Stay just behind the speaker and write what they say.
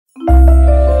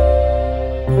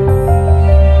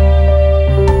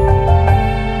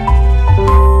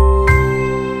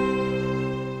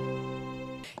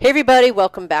everybody,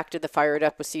 welcome back to the Fired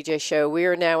Up with CJ show. We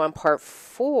are now on part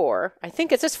 4. I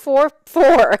think it's just 4.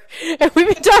 And we've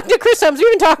been talking to Chris Holmes.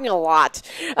 We've been talking a lot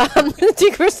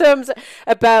to Chris Holmes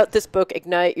about this book,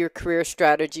 Ignite Your Career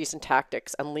Strategies and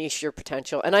Tactics, Unleash Your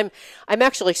Potential. And I'm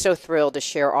actually so thrilled to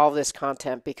share all this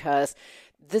content because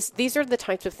these are the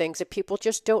types of things that people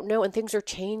just don't know, and things are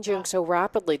changing so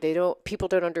rapidly. People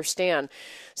don't understand.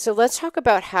 So let's talk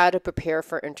about how to prepare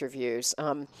for interviews.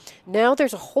 Now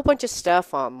there's a whole bunch of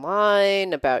stuff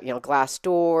online about,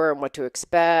 Glassdoor and what to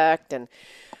expect and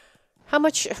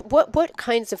what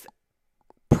kinds of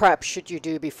prep should you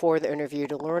do before the interview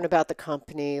to learn about the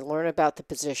company, learn about the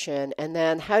position, and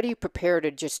then how do you prepare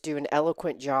to just do an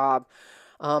eloquent job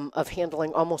of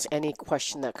handling almost any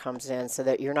question that comes in so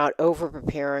that you're not over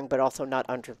preparing but also not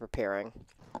under preparing?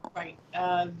 Right.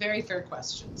 Very fair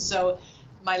question. So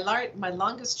my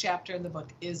longest chapter in the book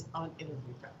is on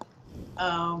interview prep.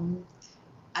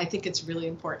 I think it's really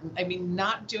important. I mean,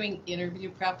 not doing interview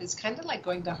prep is kind of like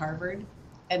going to Harvard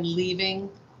and leaving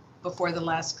before the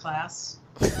last class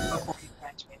before you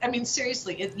graduate. I mean,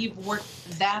 seriously, you've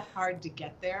worked that hard to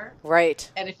get there. Right.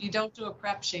 And if you don't do a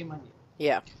prep, shame on you.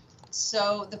 Yeah.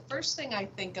 So the first thing I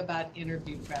think about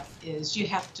interview prep is you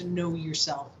have to know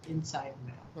yourself inside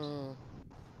and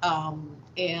out.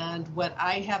 And what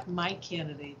I have my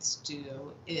candidates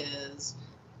do is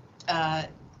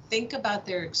think about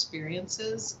their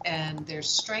experiences and their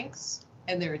strengths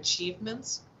and their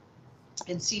achievements.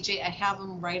 And CJ, I have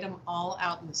them write them all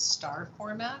out in the STAR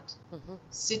format: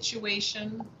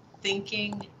 situation,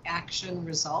 thinking, action,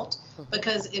 result.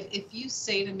 Because if you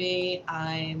say to me,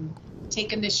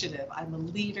 take initiative, I'm a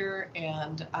leader,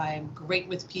 and I'm great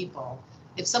with people,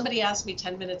 if somebody asks me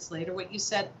 10 minutes later what you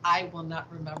said, I will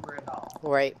not remember it all.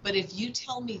 Right. But if you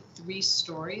tell me 3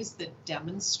 stories that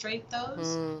demonstrate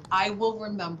those, I will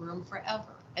remember them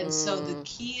forever. And so the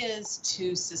key is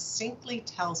to succinctly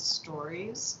tell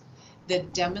stories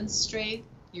that demonstrate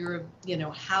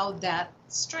how that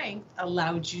strength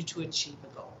allowed you to achieve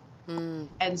a goal.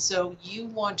 And so you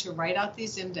want to write out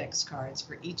these index cards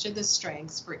for each of the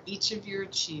strengths, for each of your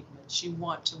achievements. You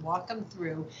want to walk them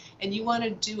through, and you want to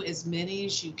do as many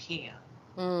as you can.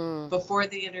 Before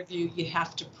the interview, you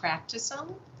have to practice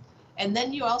them. And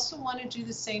then you also want to do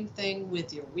the same thing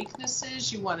with your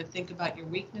weaknesses. You want to think about your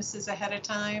weaknesses ahead of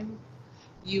time.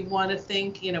 You want to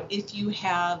think, if you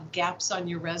have gaps on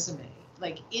your resume,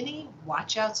 like any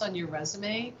watch-outs on your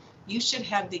resume, you should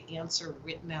have the answer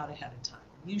written out ahead of time.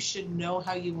 You should know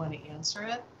how you want to answer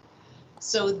it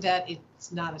so that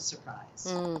it's not a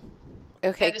surprise.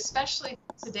 Okay. And especially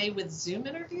today with Zoom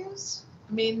interviews,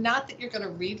 I mean, not that you're going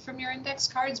to read from your index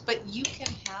cards, but you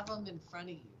can have them in front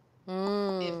of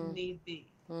you if need be.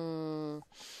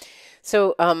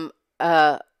 So,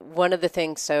 one of the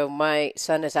things, my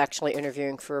son is actually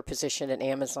interviewing for a position at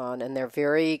Amazon, and they're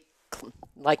very,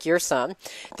 like your son,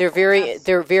 they're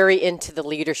very into the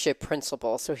leadership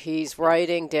principle. So he's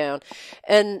writing down,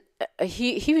 and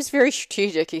he was very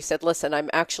strategic. He said, listen, I'm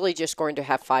actually just going to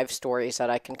have 5 stories that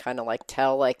I can kind of like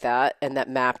tell like that, and that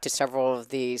map to several of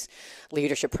these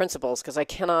leadership principles, because I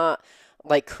cannot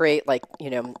create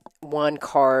one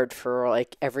card for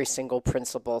every single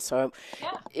principle. So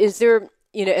is there,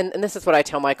 and this is what I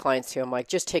tell my clients too. I'm like,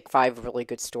 just take 5 really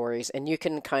good stories, and you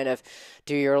can kind of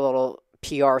do your little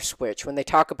PR switch. When they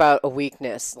talk about a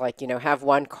weakness, have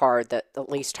one card that at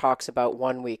least talks about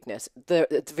one weakness.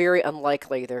 It's very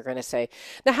unlikely they're going to say,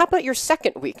 now how about your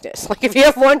second weakness? If you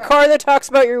have one card that talks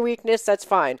about your weakness, that's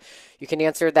fine. You can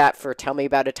answer that for tell me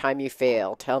about a time you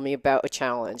failed, tell me about a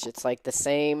challenge. It's like the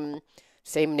same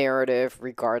narrative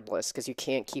regardless, because you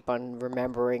can't keep on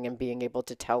remembering and being able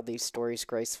to tell these stories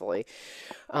gracefully.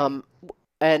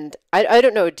 And I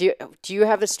don't know, do you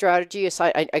have a strategy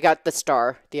aside? I got the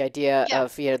STAR, the idea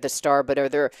of, the STAR, but are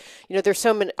there, there's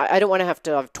so many, I don't want to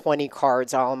have 20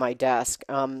 cards all on my desk.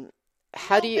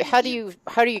 How do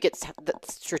you get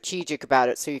strategic about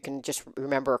it so you can just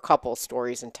remember a couple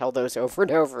stories and tell those over and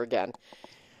over again?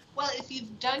 Well, if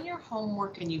you've done your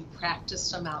homework and you've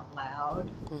practiced them out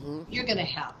loud, you're going to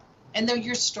have them. And they're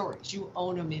your stories. You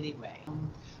own them anyway.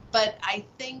 But I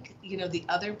think, the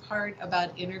other part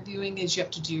about interviewing is you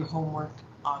have to do your homework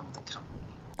on the company.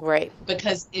 Right.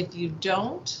 Because if you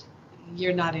don't,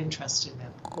 you're not interested in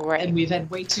it. Right. And we've had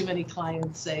way too many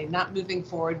clients say not moving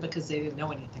forward because they didn't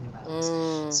know anything about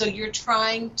us. So you're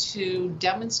trying to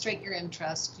demonstrate your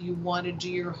interest. You want to do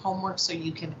your homework so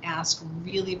you can ask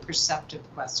really perceptive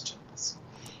questions.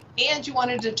 And you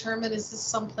want to determine, is this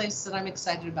someplace that I'm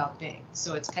excited about being?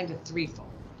 So it's kind of threefold.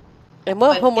 And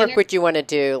what But homework would you want to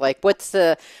do? Like,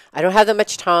 I don't have that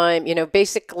much time.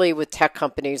 Basically with tech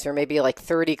companies, or maybe like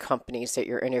 30 companies that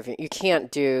you're interviewing, you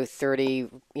can't do 30,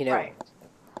 right.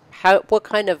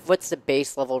 what's the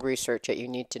base level research that you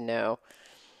need to know?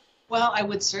 Well, I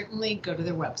would certainly go to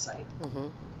their website Hmm.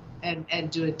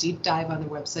 and do a deep dive on their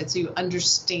website so you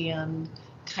understand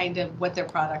kind of what their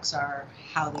products are,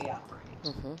 how they operate.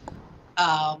 Hmm.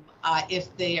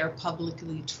 If they are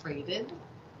publicly traded,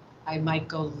 I might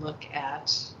go look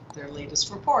at their latest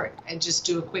report and just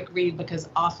do a quick read, because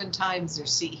oftentimes their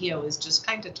CEO is just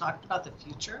kind of talked about the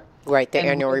future Right, the and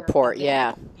annual where they're report. headed.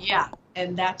 Yeah. Yeah,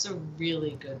 and that's a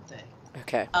really good thing.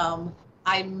 Okay.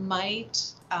 I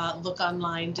might look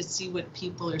online to see what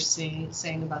people are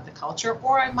saying about the culture,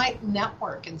 or I might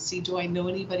network and see, do I know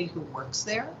anybody who works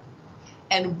there,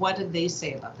 and what do they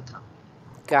say about the company?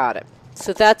 Got it.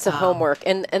 So that's a Um, homework.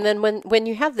 And then when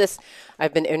you have this,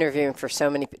 I've been interviewing for so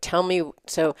many.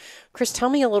 Chris, tell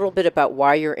me a little bit about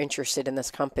why you're interested in this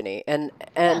company,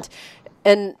 yeah.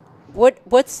 and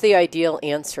what's the ideal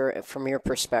answer from your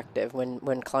perspective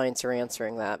when clients are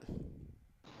answering that?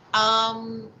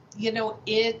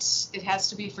 It has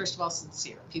to be, first of all,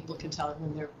 sincere. People can tell it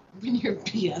when you're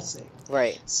BSing.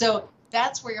 Right. So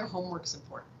that's where your homework's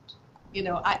important.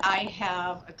 I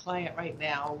have a client right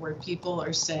now where people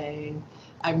are saying,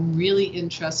 I'm really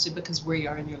interested because where you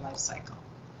are in your life cycle.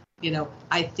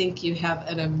 I think you have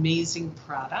an amazing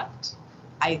product.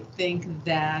 I think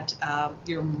that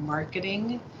your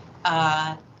marketing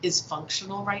is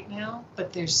functional right now,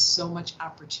 but there's so much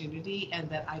opportunity, and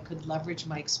that I could leverage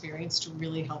my experience to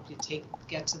really help you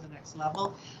get to the next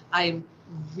level. I'm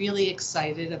really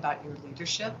excited about your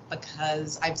leadership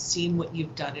because I've seen what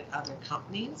you've done at other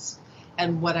companies.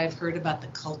 And what I've heard about the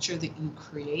culture that you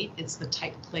create, it's the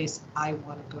type of place I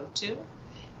want to go to.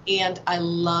 And I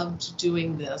loved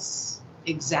doing this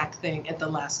exact thing at the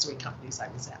last 3 companies I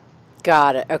was at.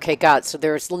 Got it. Okay, got it. So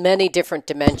there's many different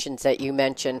dimensions that you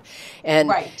mentioned. And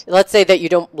Right, let's say that you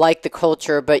don't like the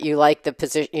culture, but you like the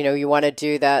position, you want to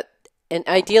do that. And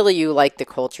ideally you like the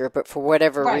culture, but for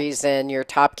whatever right, reason, you're a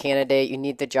top candidate, you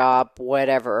need the job,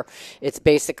 whatever. It's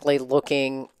basically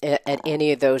looking at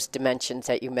any of those dimensions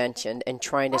that you mentioned and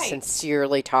trying to right,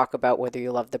 sincerely talk about whether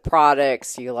you love the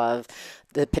products, you love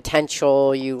the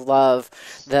potential, you love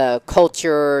the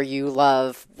culture, you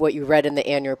love what you read in the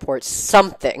annual report,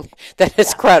 something that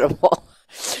is yeah, credible.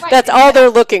 right, That's all they're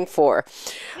exactly. looking for.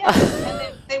 Yeah,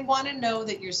 and they want to know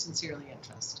that you're sincerely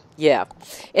interested. Yeah.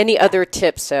 Any Yeah. other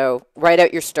tips? So write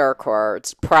out your star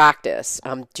cards, practice,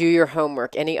 do your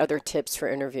homework. Any other tips for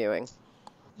interviewing?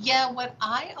 Yeah, what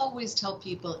I always tell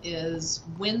people is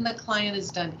when the client is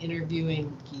done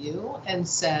interviewing you and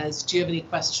says, do you have any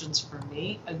questions for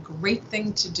me? A great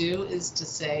thing to do is to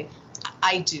say,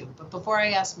 I do. But before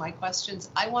I ask my questions,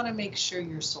 I want to make sure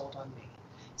you're sold on me.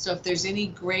 So if there's any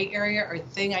gray area or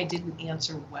thing I didn't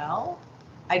answer well,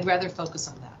 I'd rather focus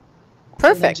on that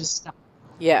and then Perfect. just stop.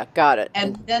 Yeah, got it.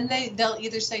 And then they'll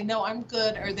either say, no, I'm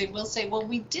good, or they will say, well,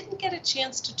 we didn't get a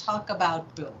chance to talk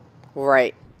about boom.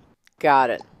 Right.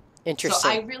 Got it. So I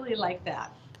Interesting. really like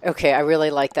that. Okay, I really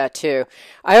like that too.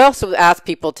 I also ask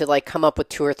people to like come up with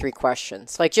 2 or 3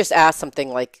 questions. Like just ask something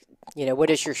like, what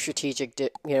is your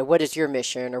what is your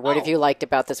mission, or what have Oh, you liked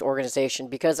about this organization?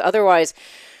 Because otherwise,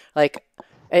 like,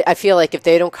 I feel like if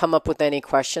they don't come up with any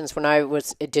questions, when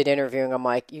did interviewing, I'm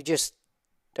like,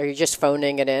 are you just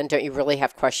phoning it in? Don't you really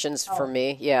have questions for oh.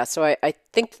 me? Yeah. So I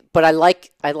think, but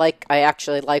I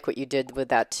actually like what you did with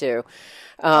that too.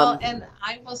 Well, Um, and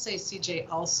I will say, CJ,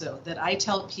 also that I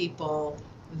tell people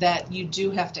that you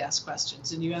do have to ask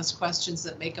questions, and you ask questions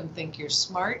that make them think you're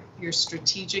smart, you're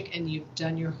strategic, and you've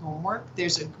done your homework.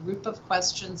 There's a group of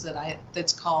questions that I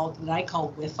call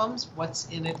WIFMs, what's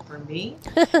in it for me,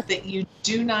 that you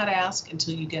do not ask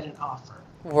until you get an offer.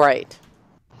 right.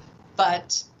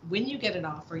 But when you get an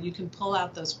offer, you can pull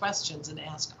out those questions and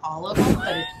ask all of them.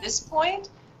 But at this point,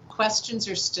 questions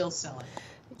are still selling.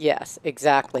 Yes,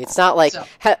 exactly. It's not like So,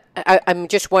 I'm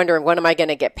just wondering when am I going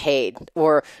to get paid,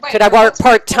 or could right, I or work what's my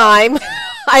part time?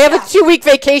 401k? I have a Yeah, 2 week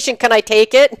vacation. Can I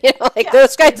take it? Like yeah,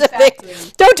 those kinds of exactly.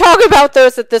 things. Don't talk about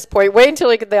those at this point. Wait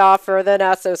until you get the offer, then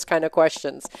ask those kind of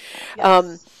questions.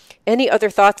 Um, Yes. any other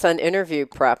thoughts on interview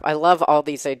prep? I love all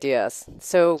these ideas.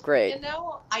 So great.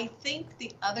 I think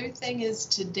the other thing is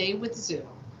today with Zoom,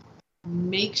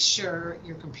 make sure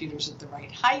your computer's at the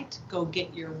right height. Go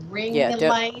get your ring Yeah.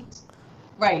 light.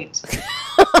 Right.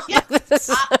 Yeah. This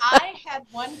is I had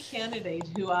one candidate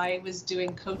who I was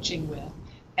doing coaching with,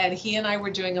 and he and I were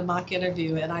doing a mock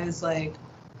interview, and I was like,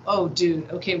 oh,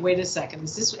 dude, okay, wait a second.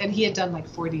 Is this, and he had done like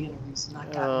 40 interviews and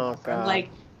not gotten an oh offer. I'm God. like,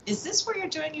 is this where you're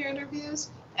doing your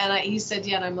interviews? And he said,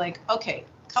 yeah. And I'm like, okay,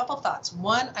 couple thoughts.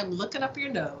 One, I'm looking up your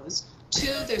nose.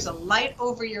 Two, there's a light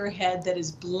over your head that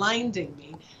is blinding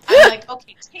me. I'm like,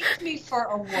 okay, take me for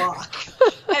a walk.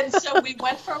 And so we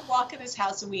went for a walk in his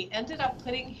house, and we ended up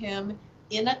putting him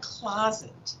in a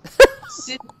closet.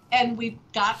 And we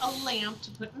got a lamp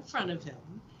to put in front of him.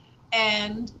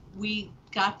 And we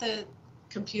got the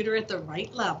computer at the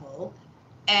right level.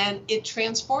 And it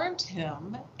transformed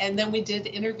him. And then we did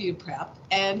interview prep.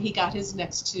 And he got his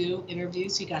next 2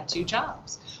 interviews. He got 2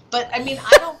 jobs. But,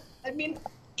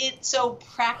 so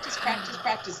practice.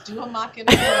 Do a mock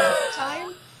interview all the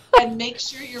time, and make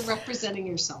sure you're representing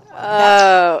yourself.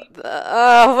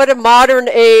 What a modern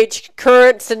age,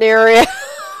 current scenario.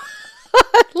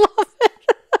 I love it.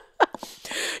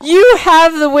 You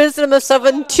have the wisdom of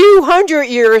someone 200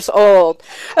 years old.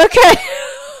 Okay.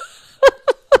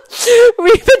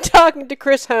 We've been talking to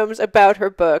Chris Holmes about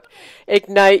her book,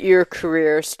 Ignite Your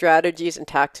Career, Strategies and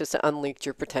Tactics to Unleash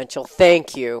Your Potential.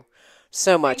 Thank you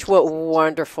so much. What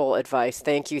wonderful advice.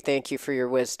 Thank you for your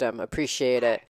wisdom. Appreciate it.